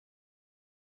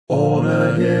On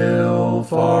a hill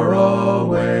far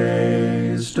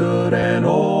away stood an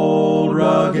old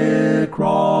rugged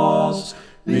cross,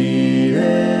 the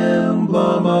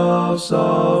emblem of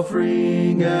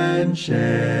suffering and shame.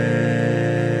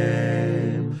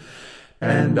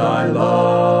 And I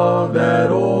love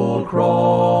that old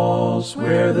cross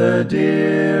where the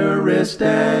dearest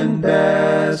and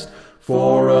best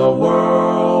for a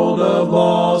world of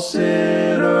lost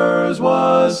sinners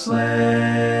was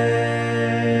slain.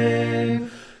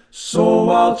 So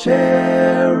I'll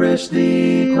cherish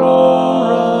the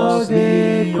cross,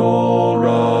 the old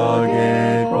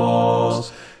rugged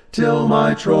cross, till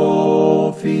my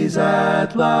trophies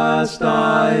at last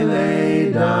I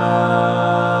lay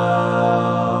down.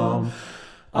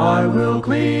 I will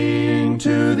cling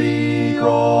to the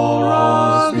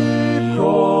cross, the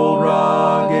old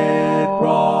rugged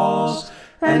cross,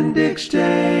 and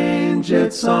exchange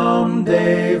it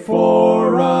someday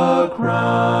for a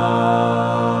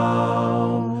crown.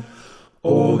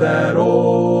 Oh, that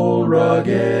old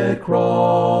rugged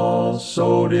cross,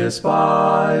 so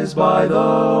despised by the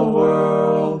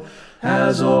world,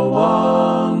 has a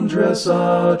wondrous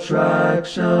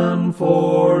attraction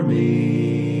for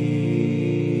me.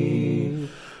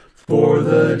 For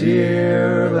the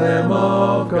dear Lamb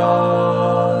of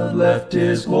God left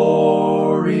his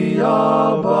glory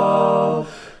above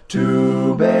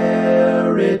to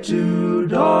bear it to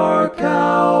dark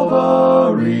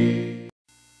Calvary.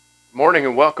 Morning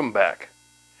and welcome back.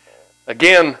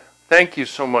 Again, thank you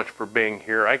so much for being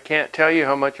here. I can't tell you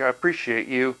how much I appreciate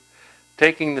you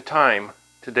taking the time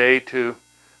today to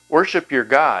worship your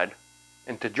God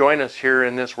and to join us here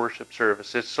in this worship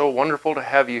service. It's so wonderful to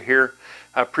have you here.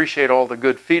 I appreciate all the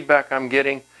good feedback I'm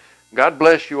getting. God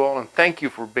bless you all and thank you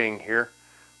for being here.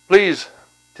 Please,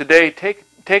 today,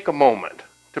 take a moment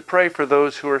to pray for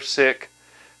those who are sick,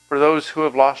 for those who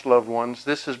have lost loved ones.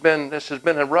 This has been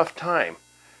a rough time,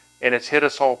 and it's hit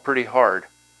us all pretty hard.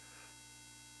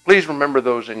 Please remember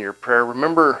those in your prayer.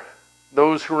 Remember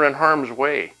those who are in harm's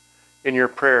way in your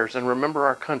prayers, and remember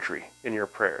our country in your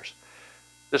prayers.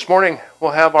 This morning,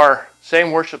 we'll have our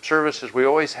same worship service as we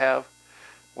always have.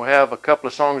 We'll have a couple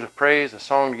of songs of praise, a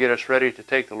song to get us ready to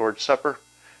take the Lord's Supper.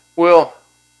 We'll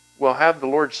have the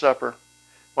Lord's Supper.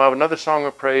 We'll have another song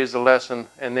of praise, the lesson,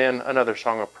 and then another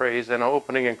song of praise, and an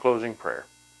opening and closing prayer.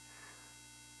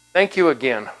 Thank you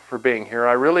again for being here.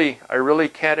 I really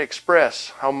can't express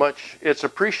how much it's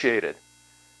appreciated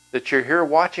that you're here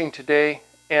watching today.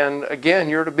 And again,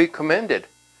 you're to be commended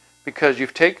because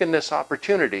you've taken this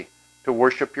opportunity to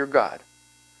worship your God.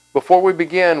 Before we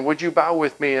begin, would you bow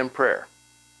with me in prayer?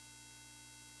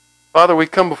 Father, we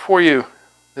come before you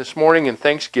this morning in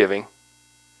thanksgiving.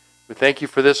 We thank you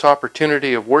for this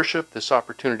opportunity of worship, this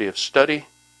opportunity of study.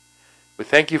 We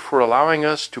thank you for allowing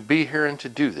us to be here and to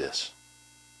do this.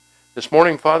 This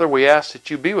morning, Father, we ask that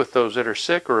you be with those that are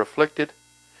sick or afflicted,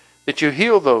 that you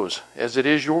heal those as it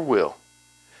is your will,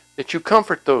 that you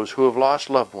comfort those who have lost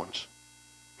loved ones.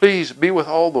 Please be with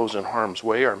all those in harm's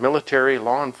way, our military,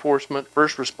 law enforcement,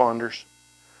 first responders.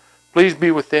 Please be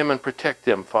with them and protect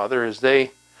them, Father, as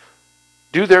they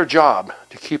do their job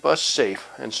to keep us safe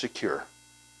and secure.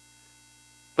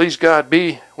 Please, God,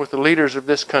 be with the leaders of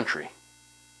this country.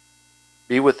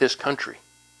 Be with this country.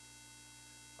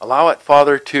 Allow it,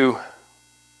 Father, to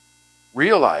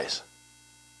realize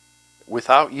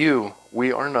without you,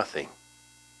 we are nothing.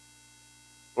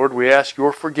 Lord, we ask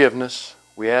your forgiveness.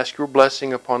 We ask your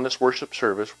blessing upon this worship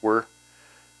service. We're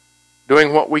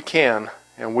doing what we can,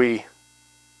 and we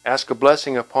ask a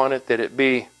blessing upon it that it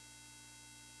be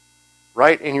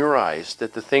right in your eyes,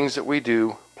 that the things that we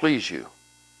do please you.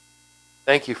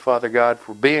 Thank you, Father God,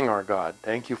 for being our God.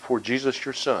 Thank you for Jesus,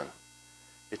 your Son.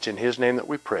 It's in his name that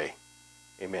we pray.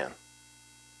 Amen.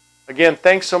 Again,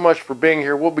 thanks so much for being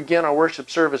here. We'll begin our worship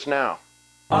service now.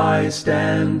 I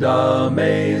stand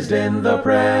amazed in the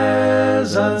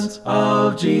presence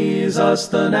of Jesus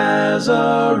the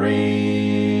Nazarene,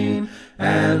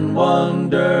 and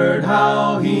wondered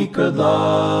how he could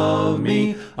love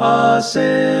me, a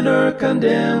sinner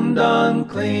condemned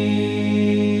unclean.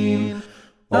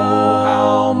 Oh,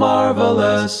 how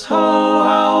marvelous, oh,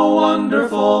 how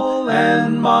wonderful,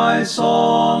 and my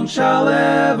song shall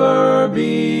ever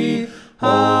be.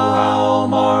 Oh, how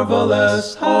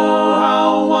marvelous, oh,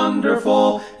 how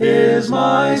wonderful is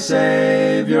my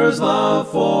Savior's love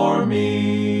for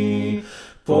me.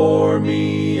 For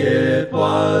me it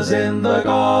was in the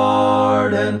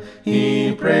garden,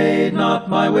 he prayed not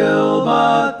my will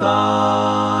but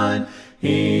thine.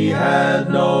 He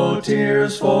had no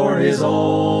tears for his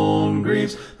own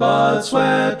griefs, but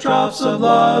sweat drops of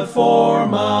blood for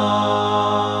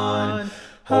mine.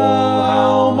 Oh,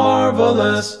 how marvelous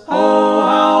marvelous, oh,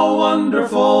 how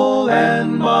wonderful,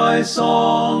 and my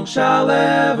song shall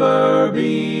ever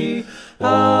be. Oh,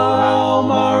 how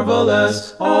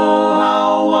marvelous, oh,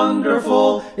 how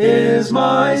wonderful is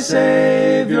my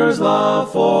Savior's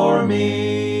love for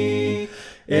me.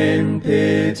 In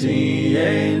pity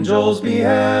angels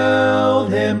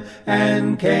beheld him,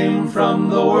 and came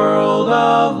from the world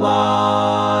of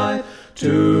light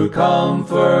to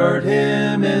comfort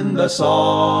him in the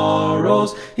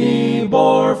sorrows he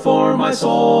bore for my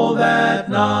soul that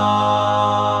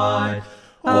night.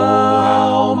 Oh,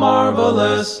 how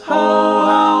marvelous, oh,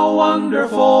 how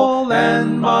wonderful,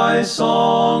 and my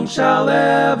song shall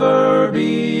ever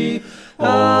be. Oh,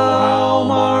 how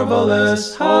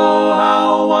marvelous, oh,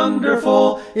 how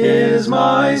wonderful is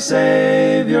my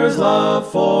Savior's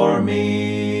love for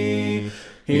me.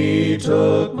 He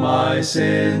took my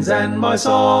sins and my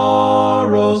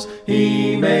sorrows,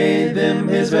 he made them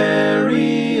his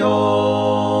very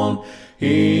own.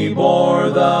 He bore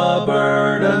the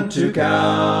burden to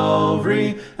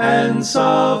Calvary, and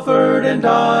suffered and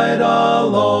died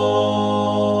alone.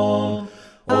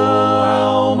 Oh,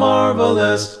 how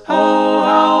marvelous, oh,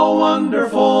 how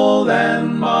wonderful,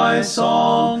 and my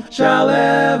song shall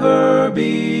ever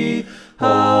be.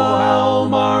 Oh, how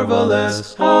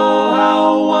marvelous, oh,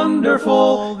 how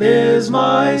wonderful is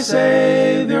my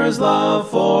Savior's love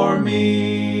for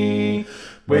me.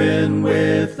 When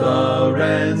with the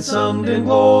ransomed in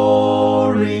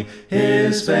glory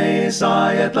his face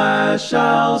I at last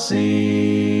shall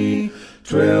see,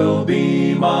 'twill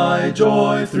be my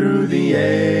joy through the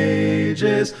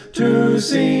ages to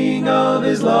sing of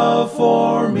his love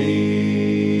for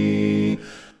me.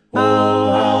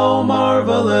 Oh, how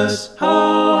marvelous,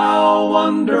 oh, how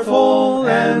wonderful,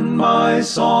 and my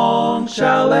song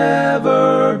shall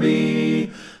ever be.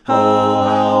 Oh,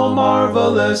 how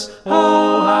marvelous,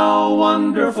 oh, how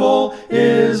wonderful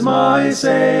is my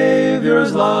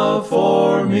Savior's love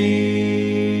for me.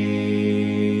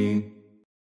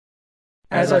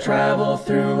 As I travel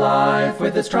through life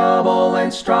with its trouble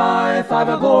and strife, I've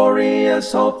a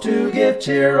glorious hope to give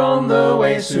cheer on the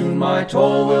way. Soon my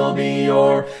toil will be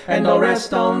o'er, and I'll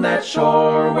rest on that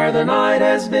shore where the night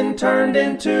has been turned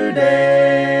into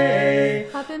day.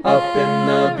 Up in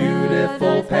the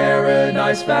beautiful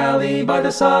Paradise Valley, by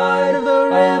the side of the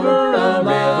river of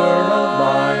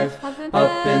life.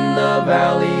 Up in the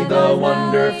valley, the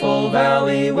wonderful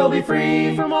valley, we'll be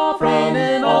free from all pain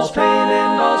and all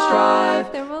strife.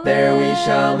 There we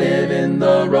shall live in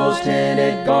the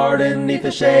rose-tinted garden, 'neath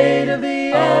the shade of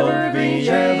the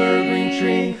evergreen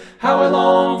tree. How I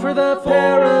long for the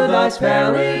Paradise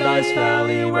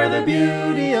Valley, where the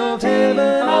beauty of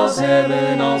heaven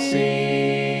I'll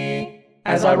see.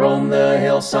 As I roam the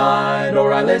hillside,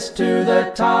 or I list to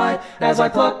the tide, as I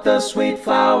pluck the sweet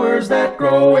flowers that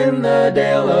grow in the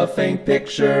dale, a faint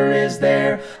picture is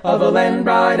there of a land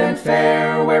bright and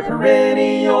fair, where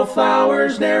perennial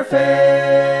flowers ne'er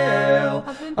fail.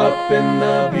 Up in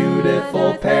the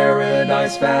beautiful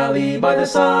Paradise Valley, by the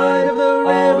side of the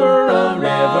river of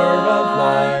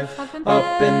life.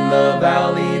 Up in the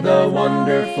valley, the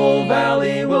wonderful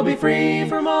valley, we'll be free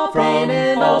from all pain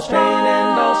and all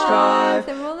strife.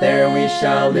 There we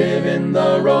shall live in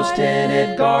the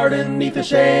rose-tinted garden, 'neath the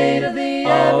shade of the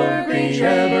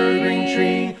evergreen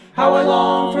tree. How I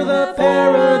long for the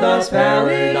Paradise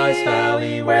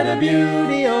Valley, where the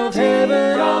beauty of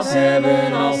heaven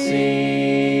I'll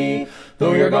see.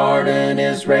 Though your garden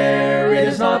is rare, it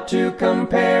is not to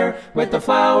compare with the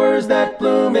flowers that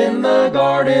bloom in the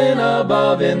garden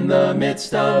above. In the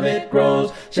midst of it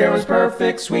grows Sharon's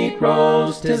perfect sweet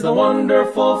rose, 'tis the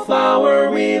wonderful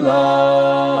flower we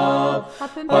love.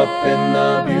 Up in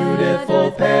the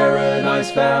beautiful Paradise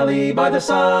Valley, by the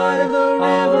side of the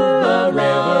river of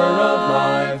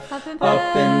life.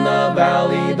 Up in the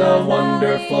valley, the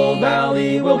wonderful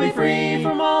valley, we'll be free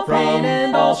from all pain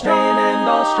and all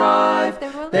strife.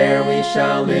 There we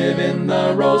shall live in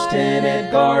the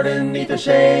rose-tinted garden, 'neath the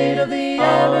shade of the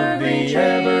evergreen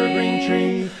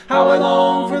tree. How I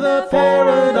long for the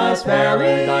Paradise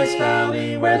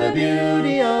Valley, where the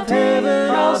beauty of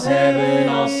heaven I'll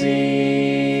see.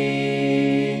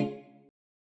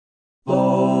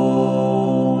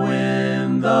 Oh,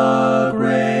 in the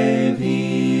grave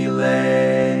he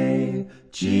lay,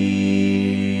 Jesus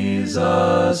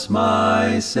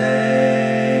my Savior,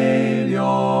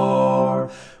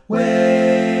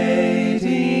 waiting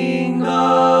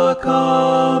the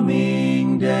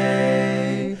coming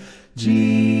day,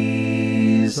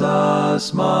 Jesus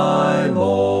my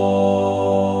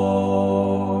Lord.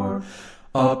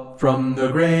 Up from the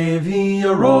grave he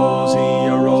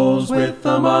arose with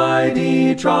a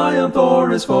mighty triumph o'er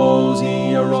his foes.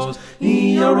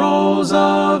 He arose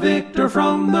a victor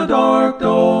from the dark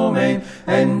domain,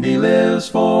 and he lives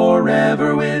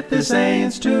forever with his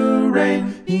saints to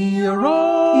reign. He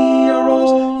arose,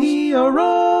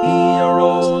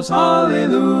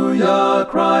 hallelujah,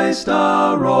 Christ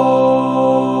arose.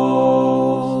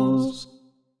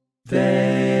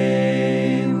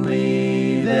 Vainly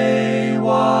they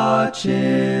watch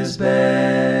his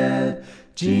bed,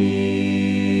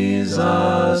 Jesus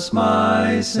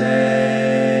my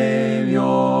Savior.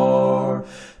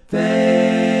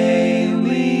 Vainly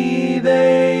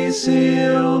they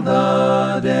seal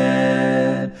the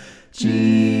dead,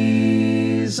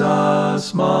 Jesus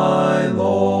my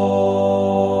Lord.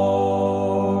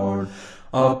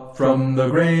 Up from the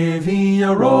grave he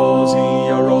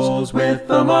arose with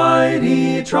a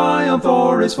mighty triumph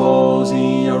o'er his foes.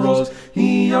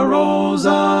 He arose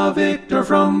a victor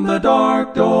from the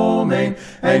dark domain,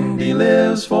 and he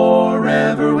lives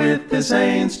forever with his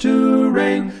saints to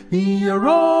reign. He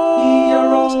arose,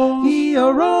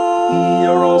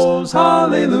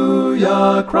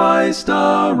 hallelujah, Christ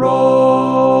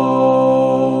arose.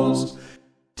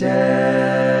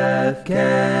 Death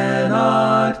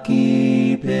cannot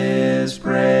keep his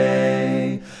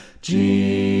prey,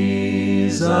 Jesus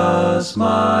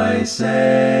my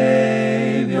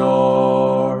Savior.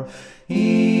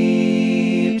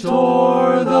 He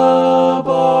tore the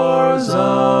bars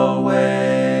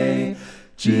away,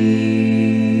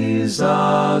 Jesus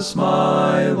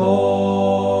my Lord.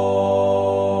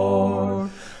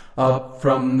 Up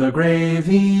from the grave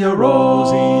he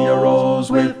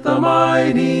arose with a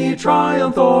mighty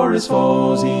triumph o'er his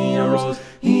foes.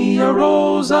 He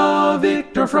arose a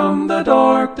victor from the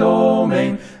dark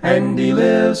domain, and he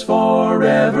lives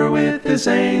forever with his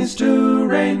saints to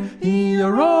reign. He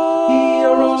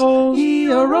arose,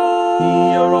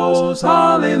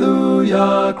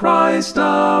 hallelujah, Christ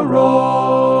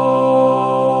arose.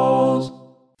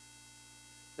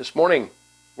 This morning,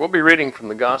 we'll be reading from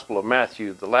the Gospel of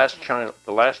Matthew, the last chapter,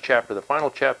 the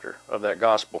final chapter of that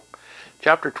Gospel,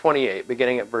 chapter 28,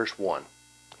 beginning at verse 1.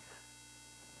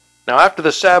 Now after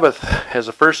the Sabbath, as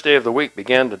the first day of the week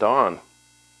began to dawn,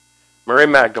 Mary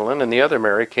Magdalene and the other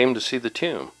Mary came to see the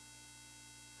tomb.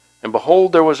 And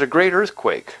behold, there was a great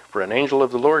earthquake, for an angel of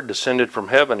the Lord descended from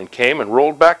heaven and came and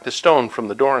rolled back the stone from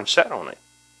the door and sat on it.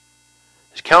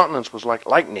 His countenance was like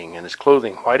lightning, and his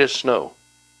clothing white as snow.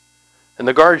 And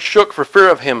the guards shook for fear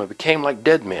of him and became like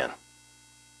dead men.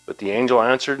 But the angel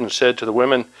answered and said to the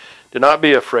women, "Do not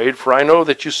be afraid, for I know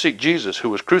that you seek Jesus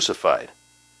who was crucified.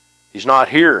 He's not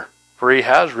here, for he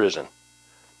has risen.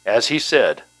 As he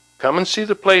said, come and see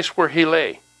the place where he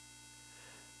lay.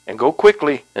 And go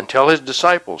quickly and tell his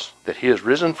disciples that he is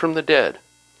risen from the dead.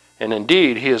 And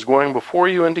indeed he is going before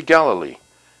you into Galilee.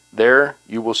 There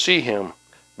you will see him.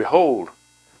 Behold,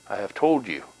 I have told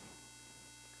you."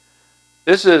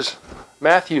 This is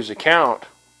Matthew's account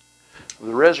of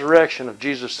the resurrection of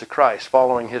Jesus the Christ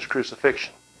following his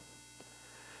crucifixion.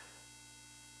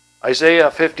 Isaiah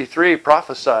 53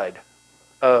 prophesied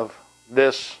of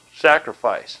this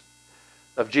sacrifice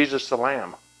of Jesus the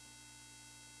Lamb.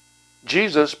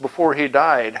 Jesus, before he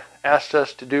died, asked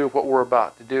us to do what we're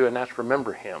about to do, and that's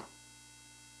remember him.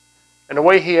 And the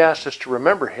way he asked us to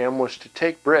remember him was to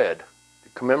take bread, to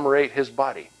commemorate his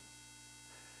body,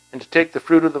 and to take the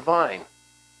fruit of the vine,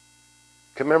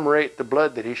 commemorate the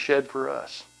blood that he shed for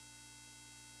us.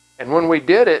 And when we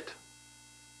did it,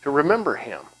 to remember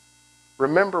him,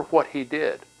 remember what he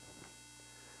did.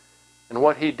 And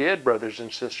what he did, brothers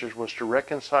and sisters, was to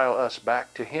reconcile us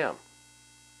back to him,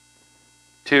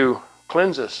 to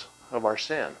cleanse us of our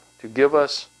sin, to give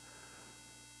us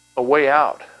a way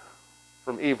out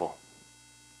from evil.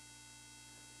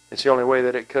 It's the only way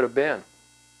that it could have been.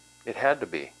 It had to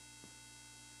be.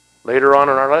 Later on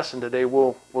in our lesson today,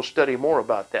 we'll study more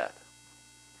about that.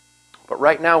 But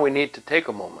right now we need to take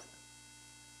a moment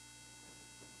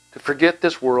to forget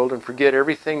this world and forget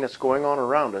everything that's going on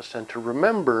around us, and to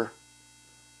remember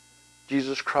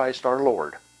Jesus Christ our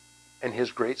Lord and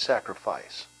his great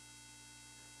sacrifice.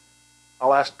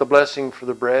 I'll ask the blessing for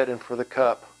the bread and for the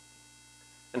cup.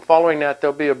 And following that,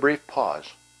 there'll be a brief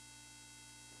pause.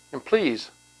 And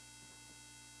please,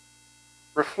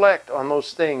 reflect on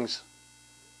those things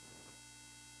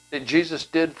that Jesus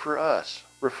did for us.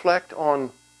 Reflect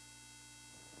on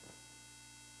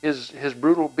his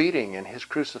brutal beating and his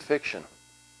crucifixion.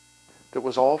 That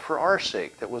was all for our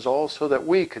sake. That was all so that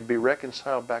we could be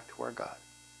reconciled back to our God.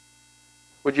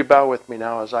 Would you bow with me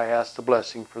now as I ask the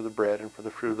blessing for the bread and for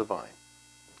the fruit of the vine?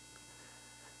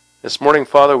 This morning,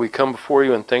 Father, we come before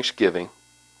you in thanksgiving.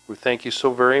 We thank you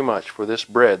so very much for this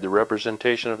bread, the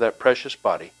representation of that precious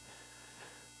body,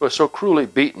 who was so cruelly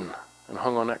beaten and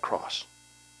hung on that cross.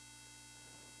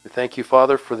 We thank you,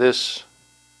 Father, for this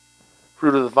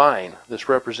fruit of the vine, this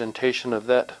representation of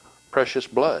that precious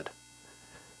blood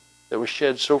that was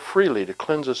shed so freely to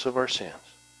cleanse us of our sins.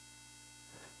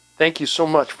 Thank you so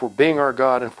much for being our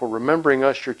God and for remembering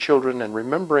us, your children, and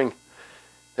remembering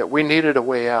that we needed a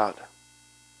way out,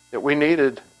 that we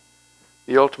needed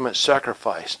the ultimate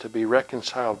sacrifice to be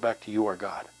reconciled back to you, our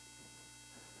God.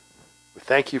 We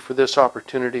thank you for this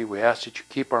opportunity. We ask that you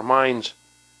keep our minds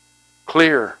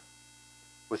clear,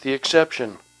 with the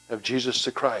exception of Jesus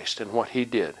the Christ and what he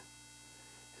did.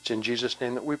 It's in Jesus'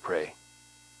 name that we pray.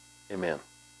 Amen.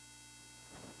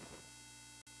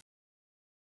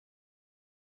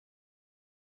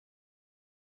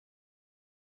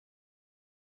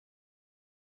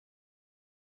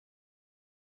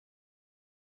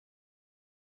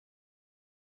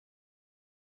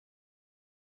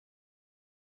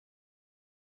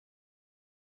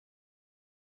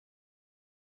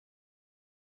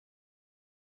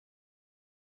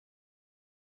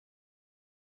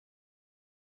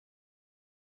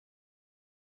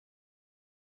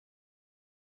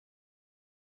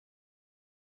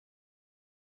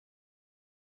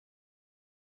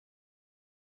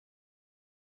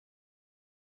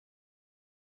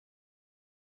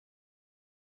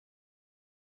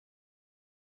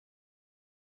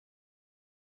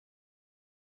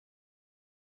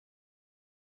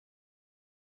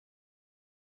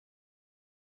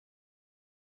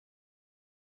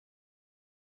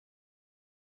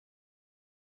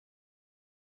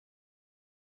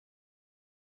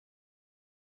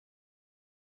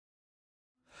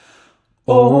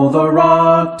 Oh, the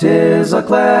rock, 'tis a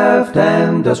cleft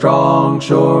and a strong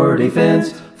sure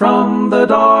defense from the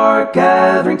dark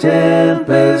gathering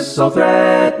tempest so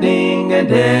threatening and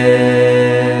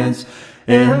dense.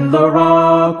 In the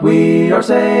rock we are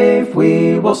safe,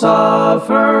 we will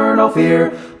suffer no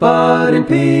fear, but in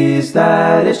peace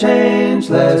that is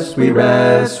changeless we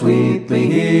rest sweetly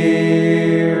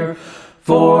here.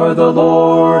 For the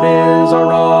Lord is our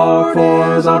rock,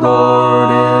 for the Lord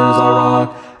is our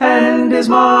rock, and is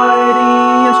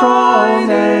mighty and strong,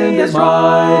 and is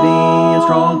mighty and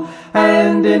strong,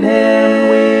 and in him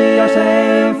we are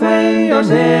safe, and in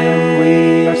him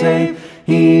we are safe.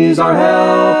 He's our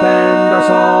help and our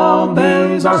song,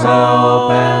 he's our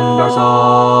help and our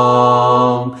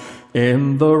song.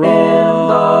 In the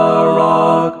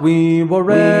rock we will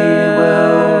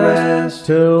rest,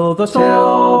 till the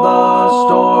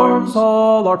storms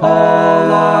all are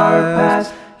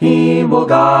past. He will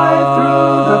guide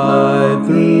through the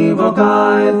gloom, he will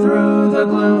guide through the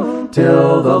gloom,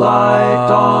 till the light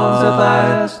dawns at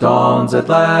last, dawns at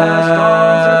last,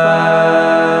 dawns at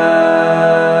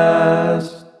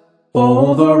last.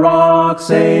 Oh, the rock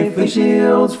safely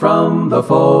shields from the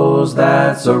foes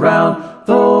that surround,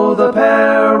 though the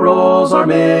perils are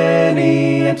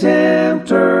many and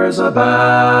tempters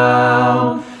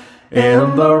abound.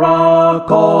 In the rock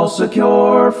all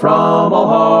secure from all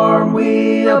harm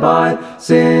we abide,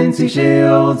 since he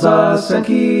shields us and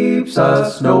keeps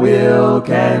us, no ill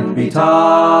can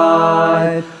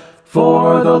betide.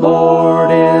 For the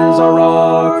Lord is our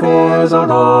rock, for the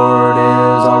Lord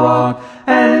is our rock,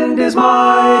 and is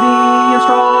mighty and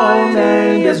strong,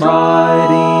 and is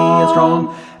mighty and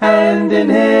strong, and in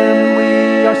him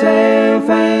we are safe,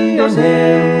 and in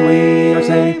him we are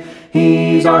safe.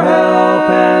 He's our help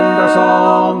and our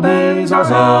song, he's our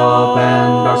help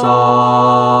and our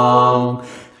song.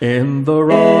 In the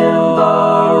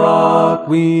rock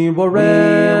we will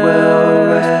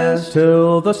rest,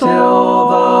 till the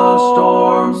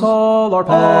storms all are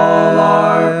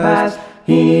past.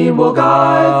 He will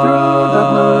guide through the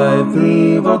gloom,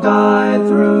 he will guide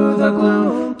through the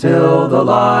gloom, till the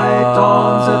light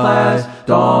dawns at last,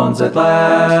 dawns at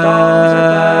last, dawns at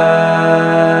last.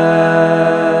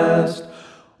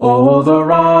 Oh, the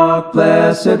rock,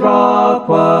 blessed rock,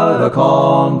 what a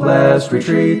calm, blessed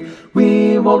retreat.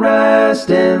 We will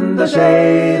rest in the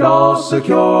shade, all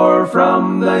secure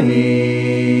from the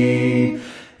heat.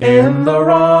 In the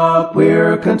rock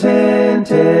we're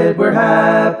contented, we're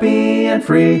happy and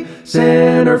free.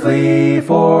 Sinner, flee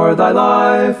for thy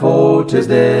life, oh, 'tis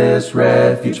this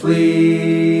refuge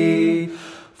flee.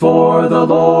 For the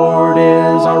Lord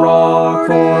is our rock,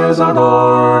 for the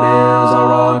Lord is our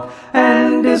rock,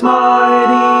 and is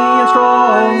mighty and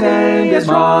strong, and is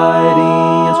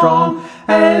mighty and strong,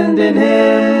 and in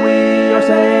him we are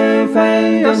safe,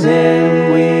 and in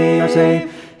him we are safe.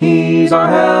 He's our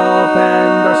help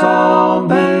and our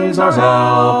song, he's our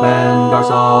help and our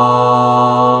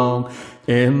song.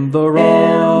 In the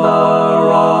rock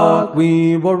but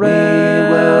we will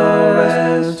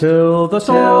rest till the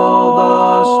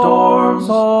storms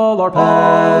all are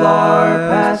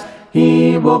past.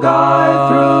 He will guide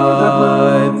through the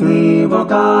gloom, He will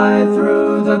guide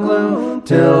through the gloom,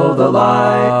 till the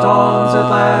light dawns at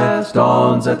last,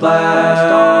 dawns at last,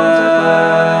 dawns at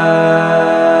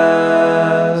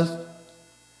last.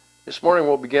 This morning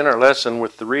we'll begin our lesson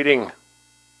with the reading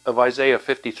of Isaiah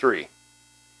 53.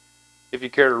 If you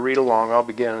care to read along, I'll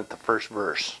begin at the first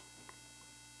verse.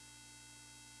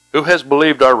 Who has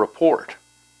believed our report?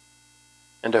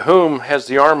 And to whom has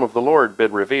the arm of the Lord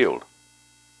been revealed?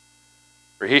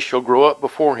 For he shall grow up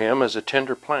before him as a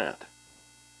tender plant,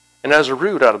 and as a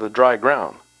root out of the dry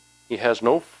ground. He has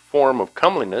no form of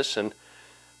comeliness, and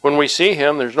when we see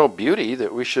him, there's no beauty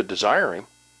that we should desire him.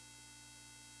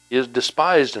 He is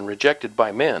despised and rejected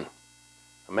by men,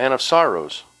 a man of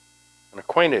sorrows, and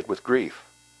acquainted with grief.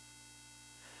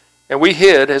 And we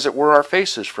hid, as it were, our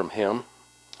faces from him.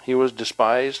 He was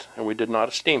despised, and we did not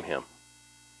esteem him.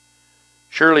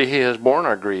 Surely he has borne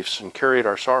our griefs and carried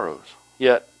our sorrows.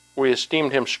 Yet we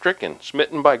esteemed him stricken,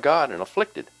 smitten by God, and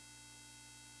afflicted.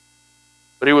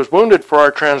 But he was wounded for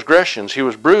our transgressions. He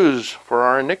was bruised for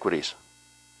our iniquities.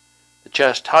 The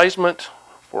chastisement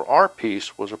for our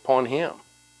peace was upon him,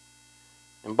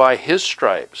 and by his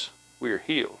stripes we are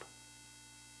healed.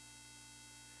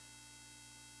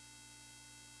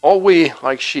 All we,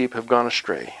 like sheep, have gone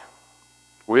astray.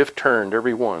 We have turned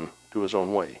every one to his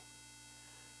own way.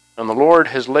 And the Lord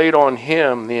has laid on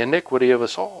him the iniquity of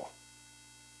us all.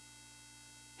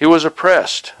 He was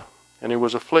oppressed, and he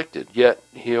was afflicted, yet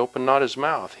he opened not his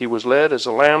mouth. He was led as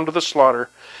a lamb to the slaughter,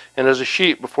 and as a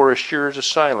sheep before his shearers is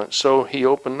silent, so he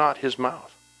opened not his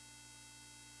mouth.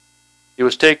 He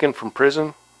was taken from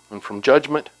prison and from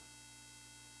judgment,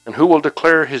 and who will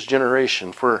declare his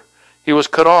generation? For he was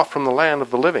cut off from the land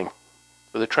of the living.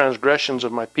 For the transgressions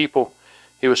of my people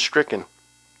he was stricken,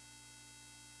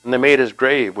 and they made his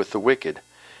grave with the wicked,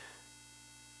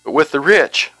 but with the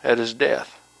rich at his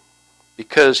death,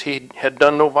 because he had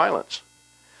done no violence,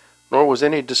 nor was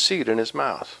any deceit in his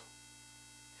mouth.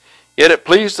 Yet it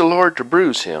pleased the Lord to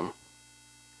bruise him.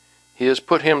 He has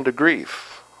put him to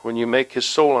grief. When you make his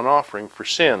soul an offering for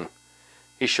sin,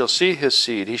 he shall see his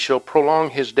seed, he shall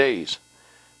prolong his days,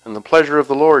 and the pleasure of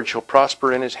the Lord shall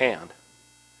prosper in his hand.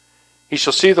 He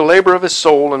shall see the labor of his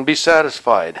soul and be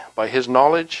satisfied. By his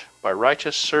knowledge, by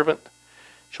righteous servant,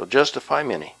 shall justify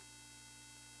many.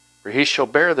 For he shall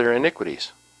bear their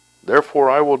iniquities. Therefore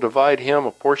I will divide him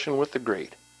a portion with the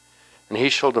great, and he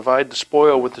shall divide the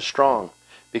spoil with the strong,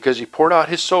 because he poured out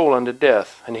his soul unto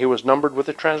death, and he was numbered with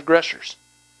the transgressors.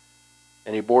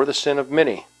 And he bore the sin of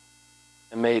many,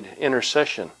 and made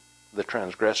intercession for the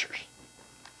transgressors.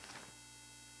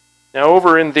 Now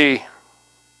over in the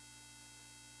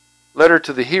letter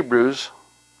to the Hebrews,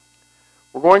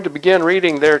 we're going to begin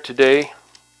reading there today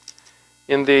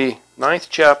in the 9th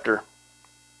chapter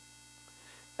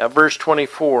at verse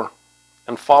 24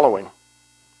 and following.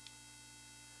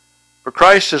 For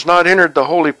Christ has not entered the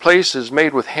holy places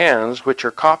made with hands, which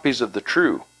are copies of the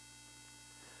true,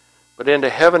 but into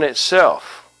heaven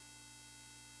itself,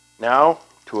 now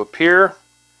to appear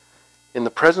in the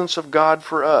presence of God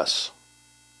for us.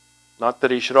 Not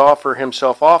that he should offer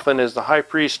himself often, as the high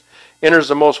priest enters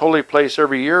the most holy place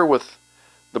every year with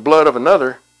the blood of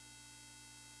another.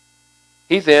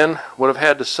 He then would have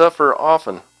had to suffer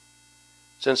often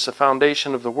since the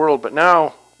foundation of the world, but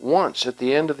now, once at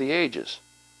the end of the ages,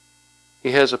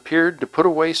 he has appeared to put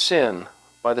away sin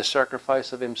by the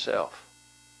sacrifice of himself.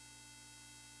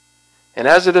 And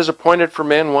as it is appointed for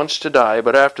men once to die,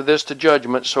 but after this to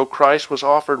judgment, so Christ was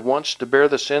offered once to bear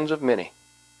the sins of many.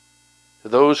 To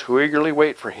those who eagerly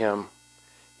wait for him,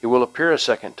 he will appear a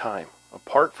second time,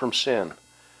 apart from sin,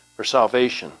 for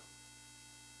salvation.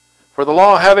 For the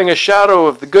law, having a shadow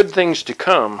of the good things to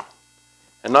come,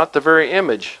 and not the very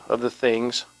image of the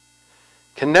things,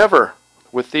 can never,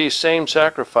 with these same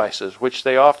sacrifices, which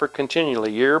they offer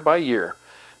continually year by year,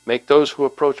 make those who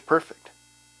approach perfect.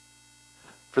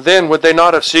 For then would they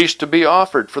not have ceased to be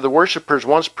offered, for the worshippers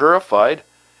once purified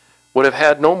would have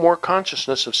had no more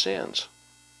consciousness of sins.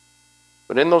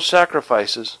 But in those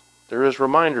sacrifices there is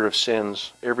reminder of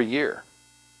sins every year.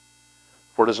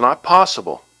 For it is not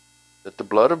possible that the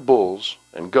blood of bulls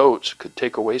and goats could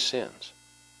take away sins.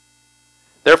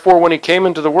 Therefore when he came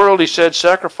into the world, he said,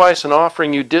 Sacrifice and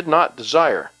offering you did not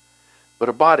desire, but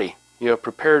a body you have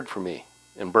prepared for me.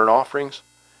 In burnt offerings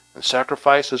and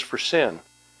sacrifices for sin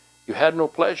you had no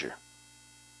pleasure.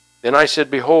 Then I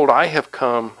said, Behold, I have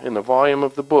come in the volume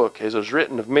of the book, as is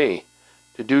written of me,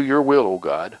 to do your will, O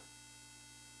God.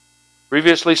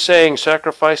 Previously saying,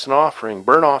 sacrifice and offering,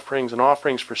 burnt offerings and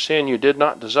offerings for sin you did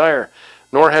not desire,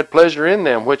 nor had pleasure in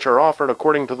them, which are offered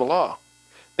according to the law.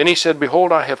 Then he said,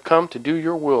 Behold, I have come to do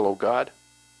your will, O God.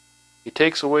 He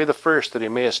takes away the first, that he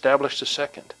may establish the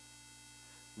second.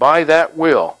 By that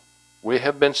will we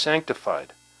have been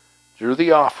sanctified, through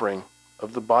the offering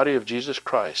of the body of Jesus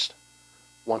Christ,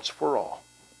 once for all.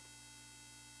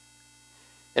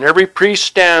 And every priest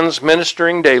stands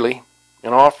ministering daily,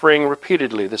 and offering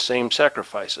repeatedly the same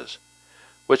sacrifices,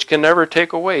 which can never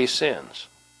take away sins.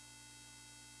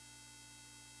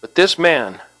 But this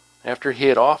man, after he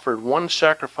had offered one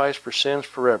sacrifice for sins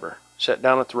forever, sat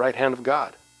down at the right hand of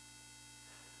God.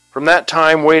 From that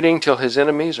time waiting till his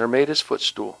enemies are made his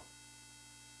footstool.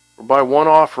 For by one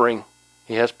offering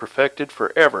he has perfected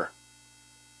forever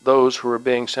those who are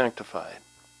being sanctified.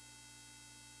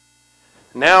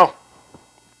 Now,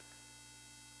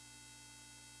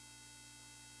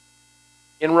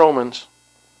 in Romans,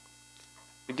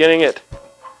 beginning at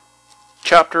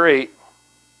chapter 8,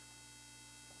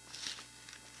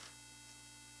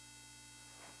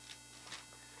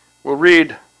 we'll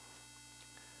read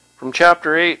from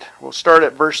chapter 8, we'll start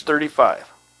at verse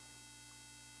 35.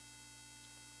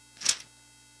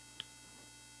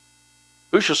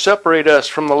 Who shall separate us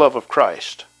from the love of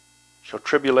Christ? Shall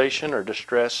tribulation or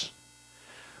distress,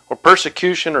 or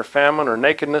persecution or famine, or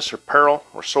nakedness or peril,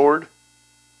 or sword?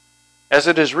 As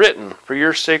it is written, For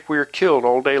your sake we are killed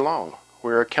all day long.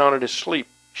 We are accounted as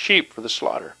sheep for the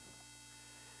slaughter.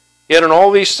 Yet in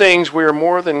all these things we are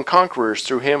more than conquerors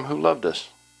through him who loved us.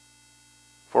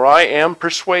 For I am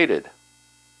persuaded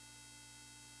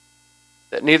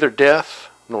that neither death,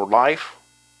 nor life,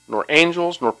 nor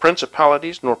angels, nor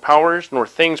principalities, nor powers, nor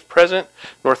things present,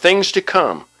 nor things to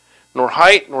come, nor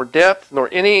height, nor depth, nor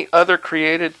any other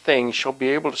created thing shall be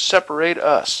able to separate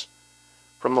us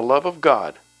from the love of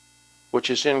God, which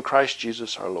is in Christ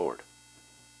Jesus our Lord.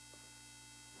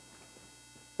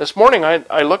 This morning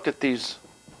I looked at these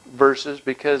verses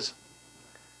because,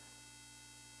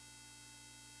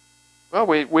 well,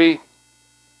 we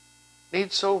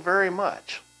need so very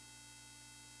much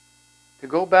to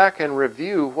go back and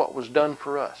review what was done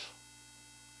for us.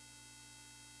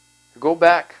 To go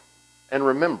back and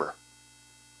remember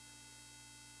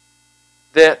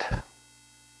that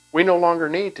we no longer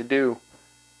need to do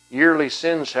yearly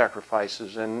sin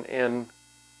sacrifices and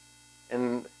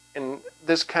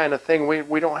this kind of thing.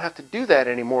 We don't have to do that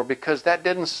anymore because that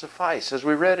didn't suffice. As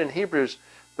we read in Hebrews,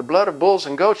 the blood of bulls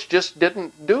and goats just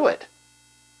didn't do it.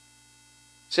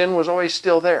 Sin was always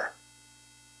still there.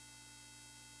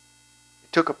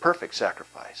 It took a perfect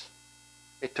sacrifice.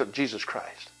 It took Jesus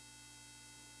Christ.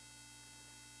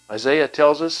 Isaiah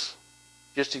tells us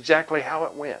just exactly how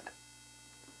it went.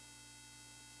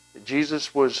 That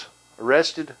Jesus was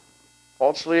arrested,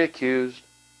 falsely accused,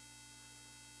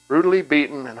 brutally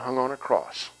beaten, and hung on a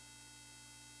cross.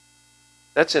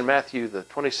 That's in Matthew, the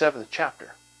 27th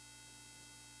chapter.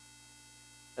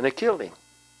 And they killed him.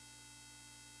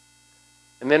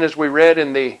 And then as we read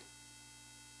in the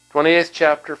 28th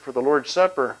chapter for the Lord's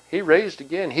Supper, he raised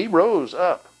again. He rose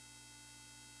up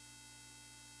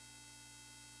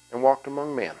and walked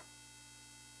among men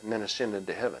and then ascended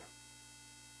to heaven.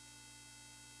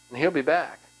 And he'll be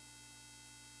back.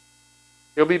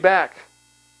 He'll be back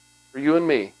for you and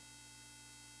me.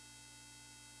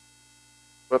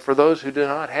 But for those who do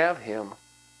not have him,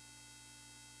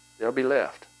 they'll be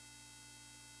left.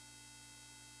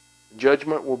 The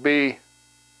judgment will be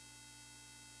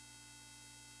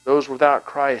those without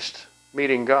Christ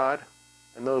meeting God,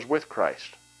 and those with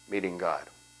Christ meeting God.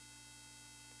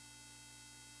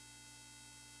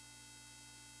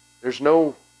 There's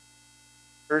no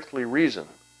earthly reason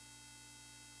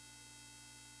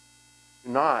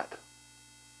to not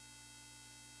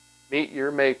meet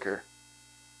your Maker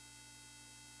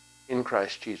in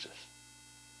Christ Jesus.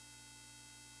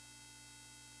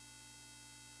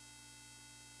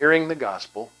 Hearing the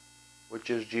gospel, which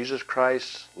is Jesus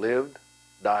Christ lived,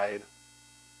 died,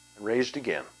 and raised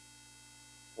again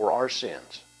for our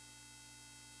sins.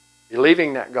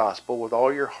 Believing that gospel with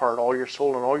all your heart, all your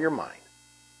soul, and all your mind.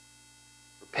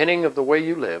 Repenting of the way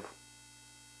you live.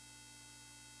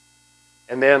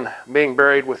 And then being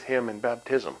buried with him in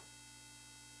baptism.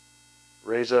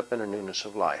 Raise up in a newness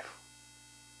of life.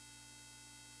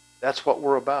 That's what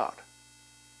we're about.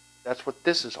 That's what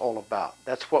this is all about.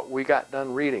 That's what we got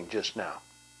done reading just now.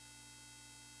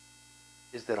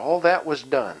 Is that all that was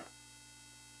done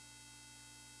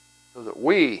so that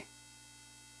when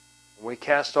we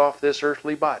cast off this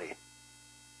earthly body,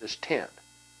 this tent,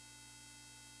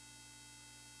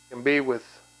 can be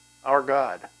with our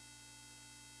God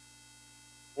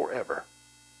forever.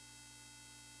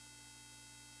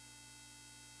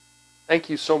 Thank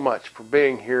you so much for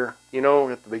being here. You know,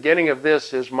 at the beginning of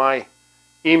this is my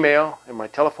email and my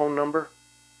telephone number.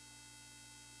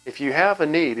 If you have a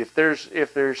need, if there's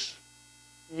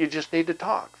you just need to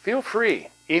talk, feel free.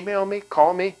 Email me,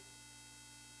 call me.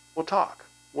 We'll talk.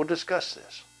 We'll discuss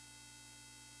this.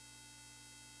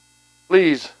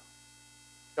 Please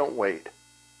don't wait.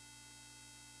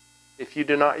 If you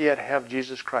do not yet have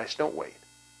Jesus Christ, don't wait.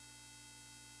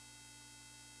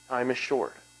 Time is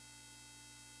short.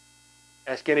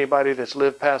 Ask anybody that's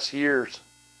lived past years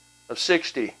of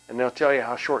 60, and they'll tell you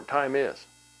how short time is.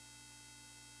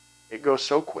 It goes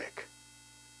so quick.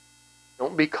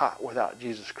 Don't be caught without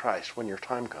Jesus Christ when your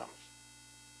time comes.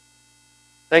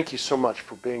 Thank you so much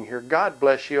for being here. God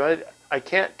bless you. I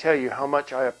can't tell you how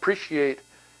much I appreciate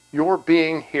your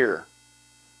being here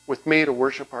with me to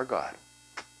worship our God.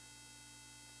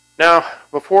 Now,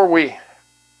 before we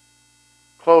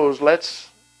close,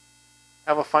 let's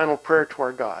have a final prayer to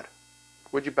our God.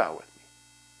 Would you bow with me?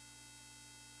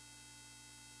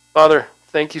 Father,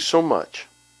 thank you so much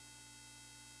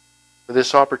for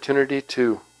this opportunity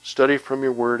to study from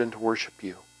your word and to worship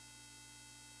you.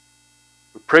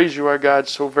 We praise you, our God,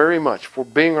 so very much for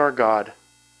being our God,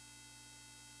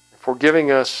 for giving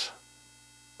us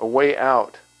a way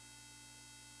out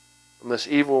from this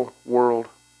evil world,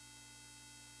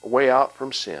 a way out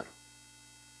from sin.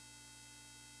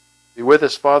 Be with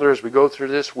us, Father, as we go through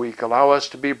this week. Allow us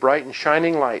to be bright and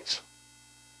shining lights.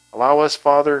 Allow us,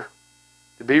 Father,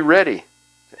 to be ready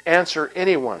to answer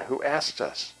anyone who asks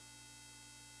us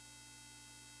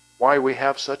why we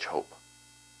have such hope.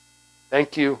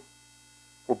 Thank you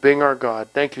for being our God.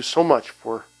 Thank you so much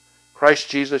for Christ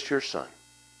Jesus, your Son.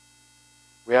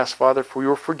 We ask, Father, for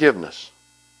your forgiveness.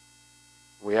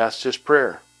 We ask this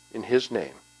prayer in his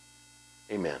name.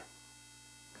 Amen.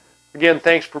 Again,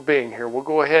 thanks for being here. We'll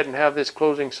go ahead and have this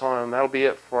closing song, and that'll be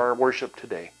it for our worship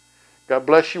today. God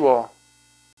bless you all.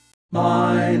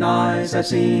 Mine eyes have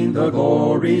seen the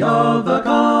glory of the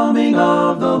coming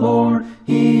of the Lord.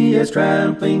 He is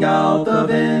trampling out the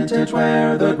vintage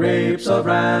where the grapes of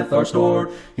wrath are stored.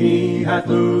 He hath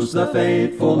loosed the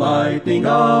fateful lightning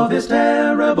of his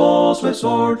terrible swift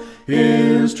sword.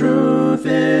 His truth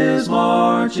is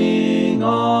marching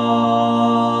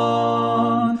on.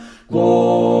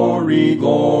 Glory,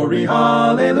 glory,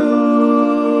 hallelujah.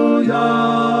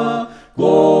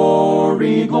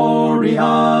 Glory, glory,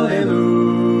 hallelujah.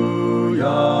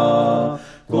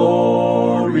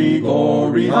 Glory,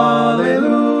 glory, hallelujah.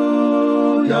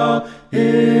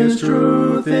 His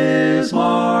truth is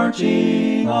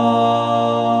marching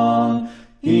on.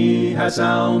 He has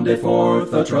sounded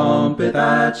forth a trumpet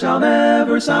that shall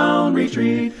never sound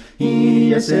retreat.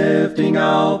 He is sifting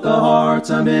out the hearts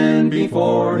of men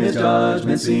before his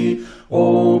judgment seat.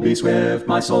 Oh, be swift,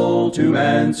 my soul, to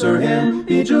answer him.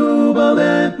 Be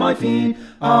jubilant, my feet.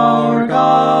 Our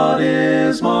God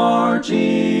is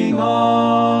marching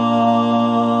on.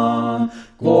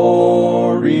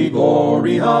 Glory,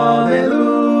 glory, hallelujah.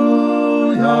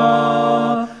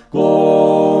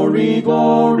 Glory,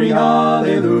 glory,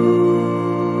 hallelujah.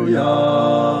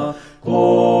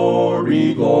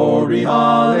 Glory, glory,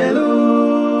 hallelujah.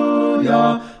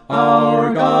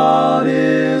 Our God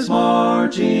is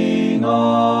marching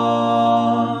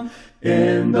on.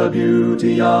 In the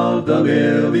beauty of the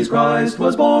lilies Christ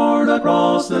was born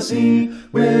across the sea,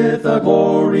 with a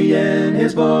glory in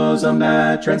his bosom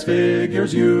that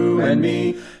transfigures you and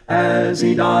me. As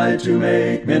he died to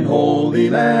make men holy,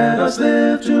 let us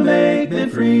live to make men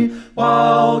free,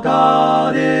 while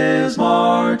God is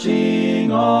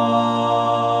marching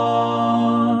on.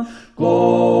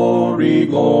 Glory,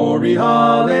 glory,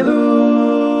 hallelujah.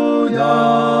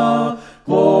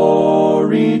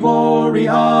 Glory, glory,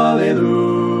 hallelujah.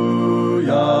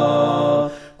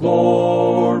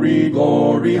 Glory,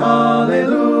 glory,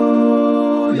 hallelujah.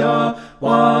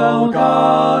 While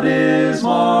God is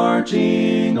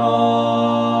marching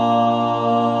on.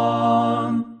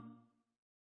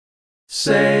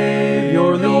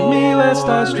 Savior, lead me lest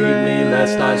I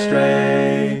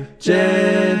stray.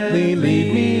 Gently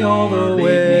lead me all the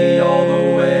way.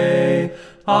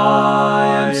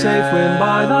 I am safe when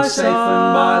by thy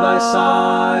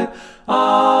side.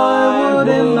 I would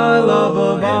in thy love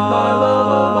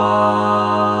abide.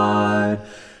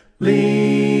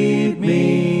 Lead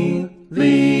me,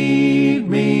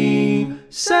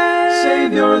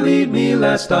 Savior, lead me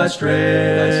lest I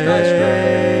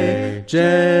stray.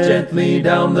 Gently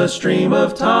down the stream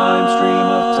of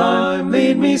time,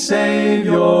 lead me,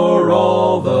 Savior,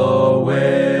 all the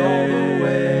way.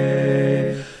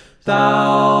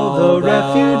 Thou, the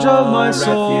refuge of my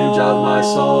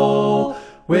soul,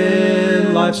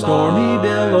 when life's stormy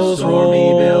billows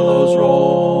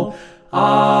roll,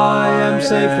 I am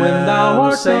safe when thou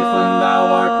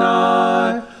art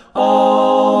nigh.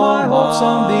 All my hopes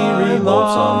on thee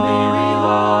rely.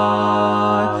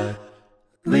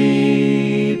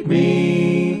 Lead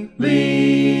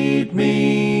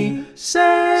me,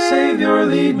 Savior,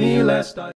 lead me, lest I